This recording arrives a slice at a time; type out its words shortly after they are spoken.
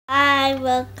Hi,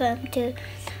 welcome to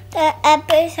the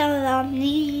episode of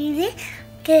Neelie.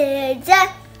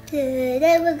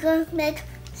 Today we're going to make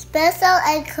special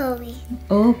egg curry.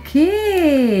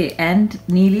 Okay, and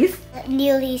Neelie's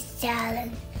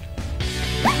challenge.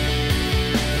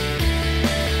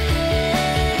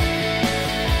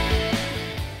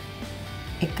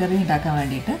 egg curry ഉണ്ടാക്കാൻ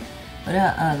വേണ്ടിയിട്ട് ഒരു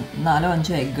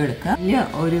 4-5 egg എടുക്കുക. വലിയ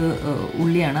ഒരു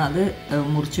ഉള്ളിയാണ്, അത്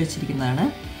മുറിച്ച് വെച്ചിരിക്കുന്നതാണ്.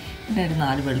 പിന്നെ ഒരു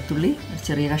 4 വെളുത്തുള്ളി, ഒരു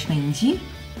ചെറിയ കഷ്ണം ഇഞ്ചി,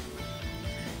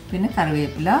 പിന്നെ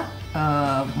കറിവേപ്പില,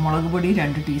 മുളക് പൊടി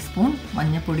 2 ടീസ്പൂൺ,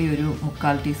 മഞ്ഞൾപ്പൊടി ഒരു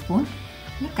 3/4 ടീസ്പൂൺ,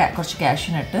 പിന്നെ കുറച്ച്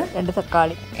കാഷ്യൂനട്ട്, 2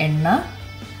 തക്കാളി, എണ്ണ,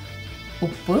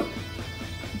 ഉപ്പ്,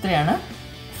 ഇത്രയാണ്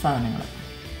സാധനങ്ങൾ.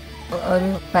 ഒരു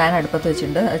പാൻ അടുപ്പത്ത്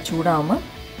വെച്ചിട്ടുണ്ട്. അത് ചൂടാകുമ്പോൾ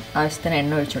ആവശ്യത്തിന്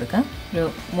എണ്ണ ഒഴിച്ചു കൊടുക്കാം. ഒരു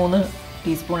 3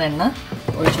 ടീസ്പൂൺ എണ്ണ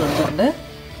ഒഴിച്ചു കൊടുത്തിട്ടുണ്ട്.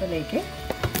 അതിലേക്ക്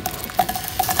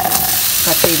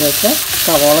കട്ട് ചെയ്ത് വെച്ച്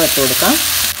സവോള ഇട്ട് കൊടുക്കാം.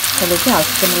 അതിലേക്ക്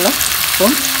ആവശ്യത്തിനുള്ള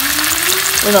സ്പൂൺ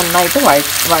ഇത് നന്നായിട്ട്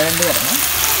വഴണ്ട് വരണം.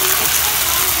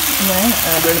 ഇങ്ങനെ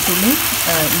വെളുത്തുള്ളി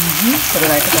ഇഞ്ചി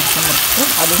ചെറുതായിട്ട് കഷ്ണം മുറിച്ചിട്ട്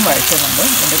അതും വഴറ്റുന്നുണ്ട്.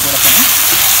 ഇതിൻ്റെ കൂടെ തന്നെ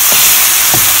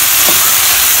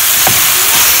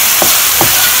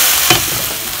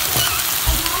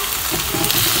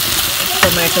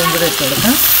ടൊമാറ്റോയും കൂടെ ഇട്ട്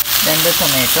കൊടുക്കാം. 2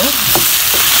 ടൊമാറ്റോ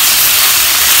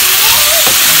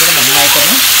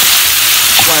നന്നായിട്ടൊന്ന്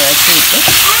വഴറ്റിയിട്ട്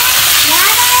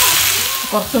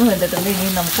കുറച്ചൊന്ന് വെന്തിട്ടുണ്ട്. ഇനി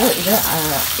നമുക്ക് ഇത്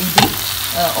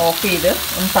ഓഫ് ചെയ്ത്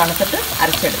ഒന്ന് തണുത്തിട്ട്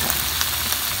അരച്ചെടുക്കാം.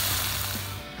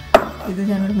 ഇത്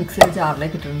ഞാനൊരു മിക്സിയുടെ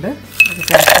ജാറിലേക്ക് ഇട്ടിട്ടുണ്ട്. ഇത്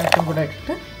കാഷ്യൂനട്ടും കൂടെ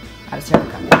ഇട്ടിട്ട്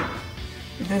അരച്ചെടുക്കാം.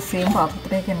 ഇത് സെയിം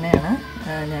പാത്രത്തിലേക്ക് തന്നെയാണ്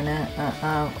ഞാൻ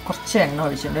കുറച്ച് എണ്ണ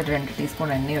ഒഴിച്ചിട്ടുണ്ട്. 2 ടീസ്പൂൺ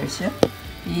എണ്ണ ഒഴിച്ച്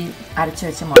ഈ അരച്ച്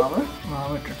വെച്ച മാവ്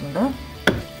ഇട്ടിട്ടുണ്ട്.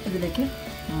 ഇതിലേക്ക്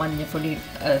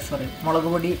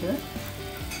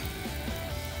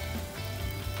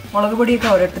മുളക് പൊടിയൊക്കെ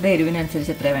ഓരോരുത്തരുടെ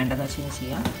എരിവിനനുസരിച്ച് എത്ര വേണ്ടതെന്ന് വെച്ച് കഴിഞ്ഞാൽ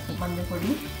ചെയ്യാം. മഞ്ഞൾപ്പൊടി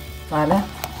നല്ല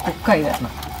കുക്കായി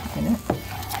വരണം. അതിന്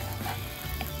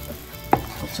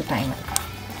കുറച്ച് ടൈം എടുക്കാം.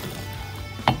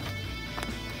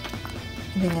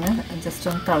 ഇതിങ്ങനെ ജസ്റ്റ്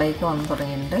ഒന്ന് തളയൊക്കെ വന്ന്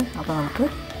തുടങ്ങിയിട്ടുണ്ട്. അപ്പോൾ നമുക്ക്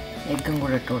എഗ്ഗും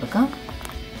കൂടെ ഇട്ട് കൊടുക്കാം.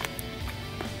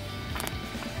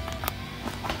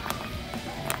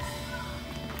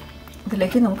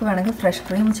 ഇതിലേക്ക് നമുക്ക് വേണമെങ്കിൽ ഫ്രഷ്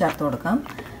ക്രീം ചേർത്ത് കൊടുക്കാം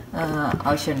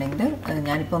ആവശ്യമുണ്ടെങ്കിൽ.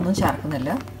 ഞാനിപ്പോൾ ഒന്നും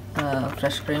ചേർക്കുന്നില്ല.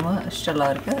 ഫ്രഷ് ക്രീം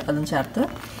ഇഷ്ടമുള്ളവർക്ക് അതും ചേർത്ത്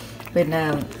പിന്നെ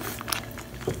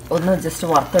ഒന്ന് ജസ്റ്റ്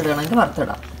വറുത്തിടുകയാണെങ്കിൽ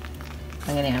വറുത്തിടാം.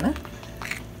 അങ്ങനെയാണ്.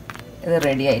 ഇത്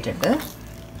റെഡി ആയിട്ടുണ്ട്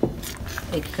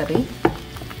എഗ് കറി.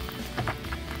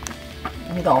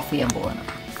 ഇനി ഇത് ഓഫ് ചെയ്യാൻ പോവാണ്.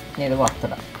 ഇനി ഇത്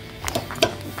വറുത്തിടാം.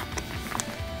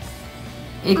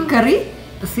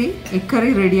 എഗ്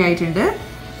കറി റെഡി ആയിട്ടുണ്ട്.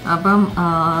 അപ്പം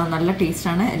നല്ല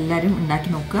ടേസ്റ്റാണ്. എല്ലാവരും ഉണ്ടാക്കി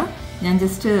നോക്കുക. ഞാൻ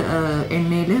ജസ്റ്റ്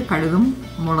എണ്ണയിൽ കടുകും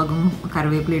മുളകും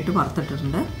കറിവേപ്പിലയിട്ട്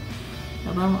വറുത്തിട്ടിട്ടുണ്ട്.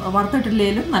 അപ്പം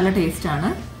വറുത്തിട്ടില്ലെങ്കിലും നല്ല ടേസ്റ്റാണ്.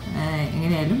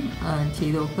 എങ്ങനെയായാലും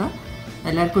ചെയ്ത് നോക്കുക.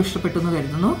 എല്ലാവർക്കും ഇഷ്ടപ്പെട്ടു എന്ന്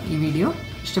കരുതുന്നു. ഈ വീഡിയോ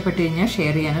ഇഷ്ടപ്പെട്ട് കഴിഞ്ഞാൽ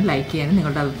ഷെയർ ചെയ്യാനും ലൈക്ക് ചെയ്യാനും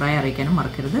നിങ്ങളുടെ അഭിപ്രായം അറിയിക്കാനും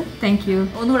മറക്കരുത്. Thank you.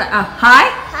 ഒന്നുകൂടെ hi.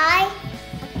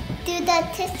 Do the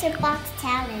tissue box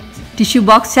challenge. Tissue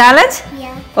box challenge?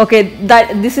 Yeah. Okay,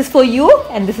 this is for you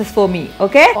and this is for me.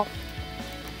 Okay?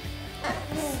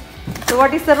 So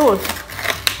what is the rule?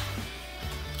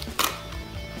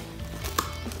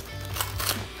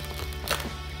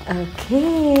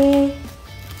 Okay.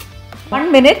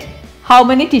 1 minute. How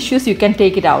many tissues you can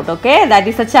take it out? Okay, that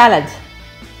is a challenge.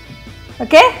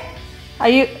 Okay?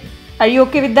 Are you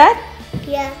okay with that?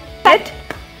 Yeah. Set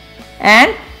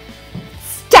and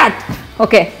start.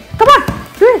 Okay. Come on.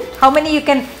 Do it. How many you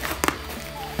can?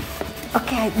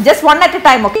 Okay. Just one at a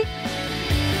time. Okay.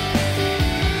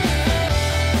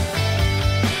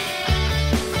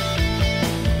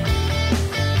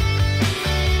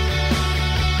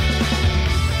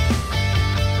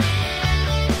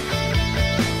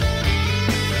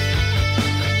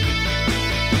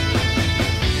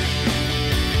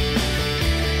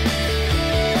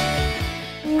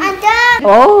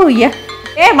 Oh yeah.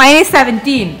 Okay, mine is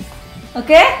 17.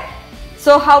 Okay.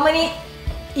 So how many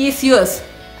is yours?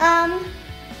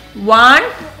 1,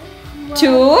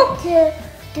 2,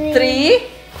 3,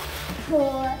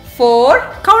 4.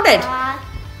 Count it.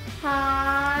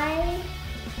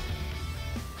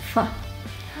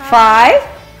 5,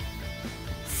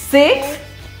 6,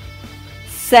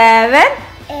 7,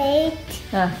 8,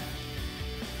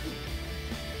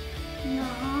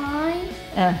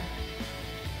 9,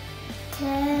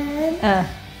 10,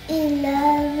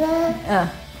 11,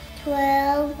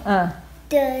 12,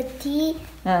 13,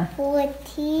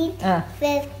 14,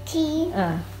 15,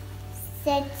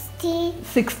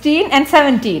 16 and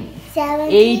 17,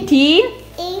 18,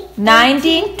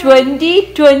 19,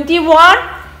 20, 21.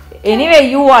 Anyway,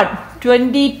 you won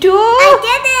 22. I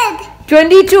did it.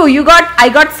 22. I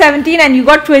got 17 and you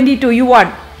got 22. You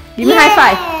won. Give me high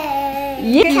five.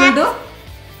 Yeah. You will do?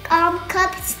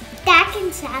 Cup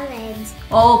stacking challenge.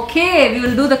 Okay, we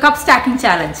will do the cup stacking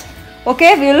challenge.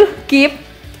 Okay, we will keep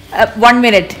 1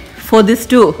 minute for this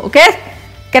too. Okay,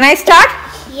 can I start?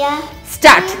 Yeah.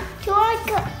 Start.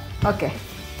 Okay.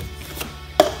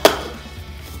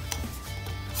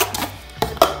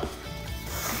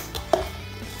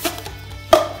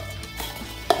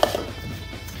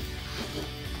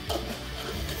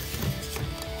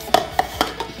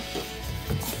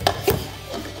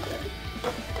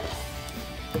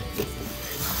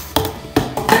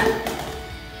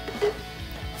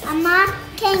 Mama,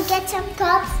 can you get some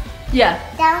cups Yeah.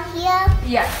 down here?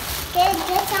 Yeah. Can you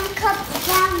get some cups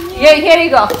down here? Yeah, here you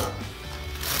go.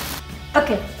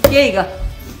 Okay, here you go.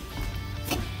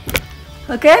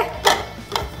 Okay?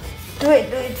 Do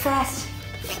it fast.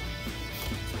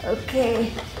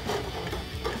 Okay.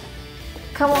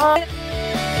 Come on.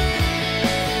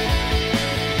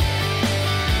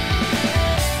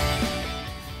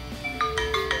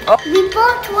 We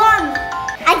both won.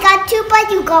 I got 2,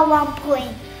 but you got 1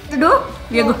 point. To do?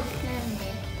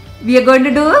 We are going to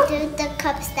do Do the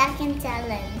cup stacking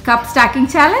challenge. cup stacking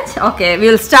challenge. Okay,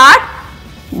 we'll start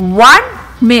 1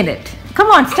 minute.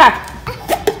 Come on, start.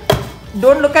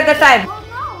 Don't look at the time. Oh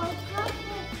no, it's not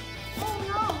good. Oh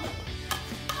no.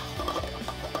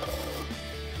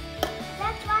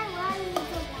 That's why we're in the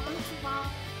launch box.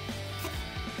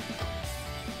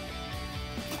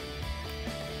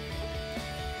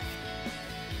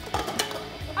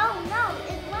 Oh no,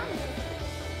 it won.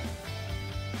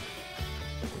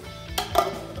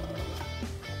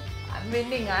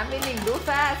 I'm winning. Do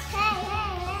fast.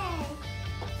 Hey.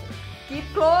 Keep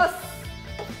close.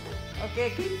 Okay,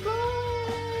 keep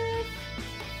close.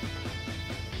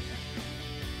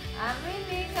 I'm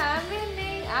winning.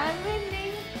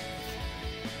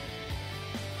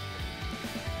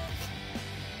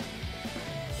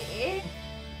 Okay.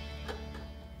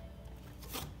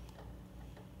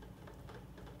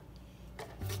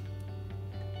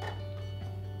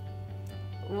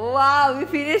 Wow, we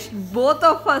finished. Both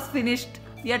of us finished.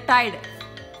 We are tied.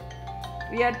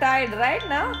 Right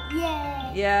now?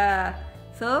 Yeah. Yeah.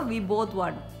 So we both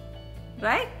won.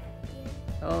 Right?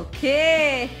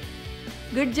 Okay.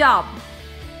 Good job.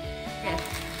 Okay.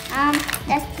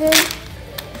 That's good.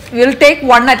 We'll take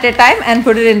one at a time and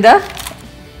put it in the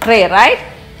tray, right?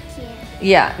 Yeah.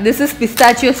 Yeah. This is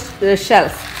pistachio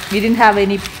shells. We didn't have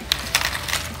any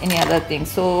other thing.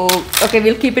 So, okay,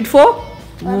 we'll keep it for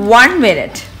 1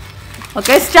 minute.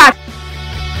 Okay, start.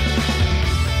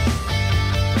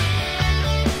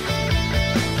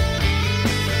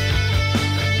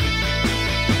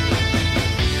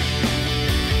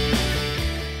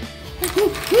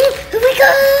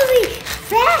 Hurry!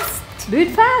 Fast! Do it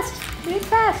fast.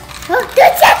 Oh, 2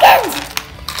 seconds!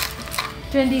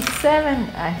 27.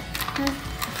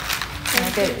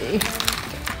 Okay.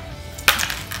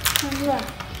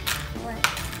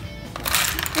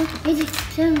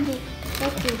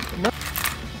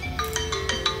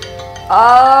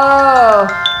 Oh.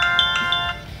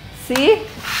 See?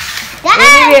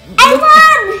 I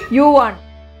won! You won.